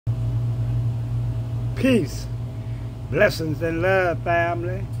Peace, blessings and love,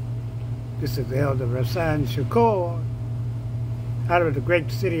 family. This is Elder Rasan Shakur out of the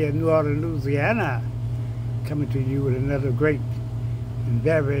great city of New Orleans, Louisiana, coming to you with another great and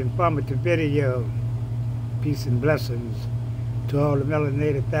very informative video. Peace and blessings to all the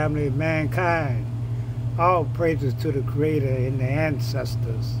melanated family of mankind. All praises to the Creator and the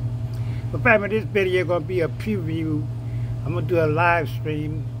ancestors. But family, this video is going to be a preview. I'm going to do a live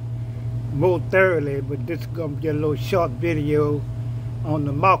stream more thoroughly, but this is going to be a little short video on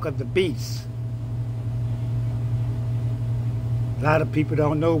the mark of the beast. A lot of people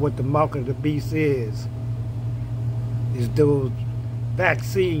don't know what the mark of the beast is. It's those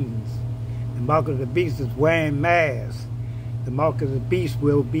vaccines. The mark of the beast is wearing masks. The mark of the beast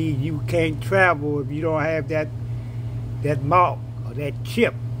will be you can't travel if you don't have that mark or that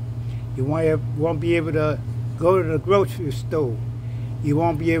chip. You won't be able to go to the grocery store. You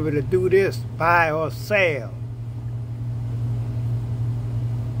won't be able to do this, buy or sell.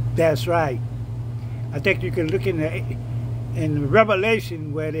 That's right. I think you can look in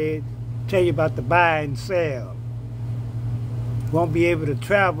Revelation where they tell you about the buy and sell. You won't be able to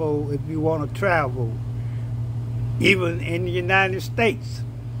travel if you want to travel, even in the United States.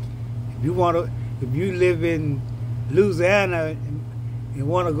 If you live in Louisiana and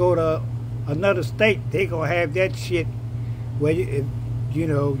want to go to another state, they gonna have that shit where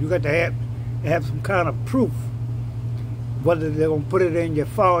you got to have some kind of proof, whether they're going to put it in your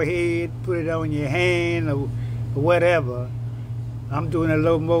forehead, put it on your hand, or whatever. I'm doing a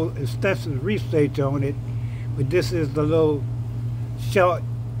little more extensive research on it, but this is the little short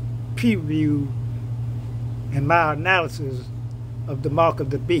preview and my analysis of the mark of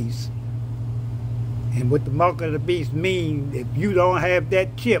the beast. And what the mark of the beast means, if you don't have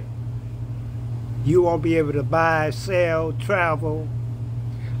that chip, you won't be able to buy, sell, travel,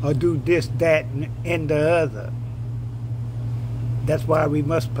 or do this, that, and the other. That's why we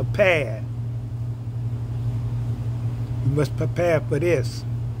must prepare. We must prepare for this.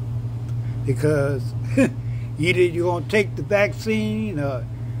 Because either you're going to take the vaccine or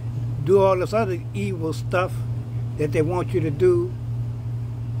do all this other evil stuff that they want you to do,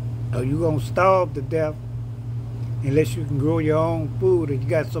 or you're going to starve to death unless you can grow your own food, or you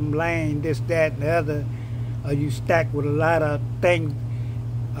got some land, this, that, and the other, or you stacked with a lot of things,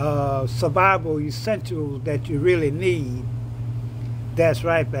 survival essentials that you really need. That's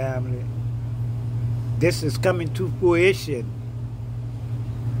right, family. This is coming to fruition.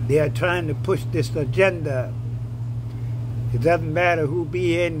 They are trying to push this agenda. It doesn't matter who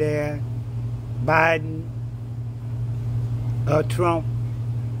be in there, Biden or Trump.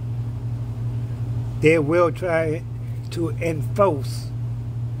 They will try to enforce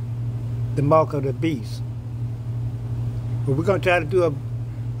the mark of the beast. But we're going to try to do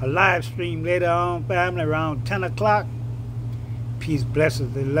a live stream later on, family, around 10 o'clock. Peace,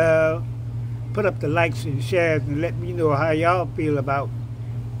 blessings, and love. Put up the likes and shares and let me know how y'all feel about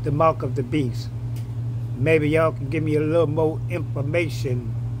the mark of the beast. Maybe y'all can give me a little more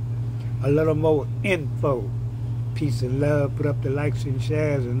information, a little more info. Peace and love. Put up the likes and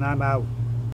shares, and I'm out.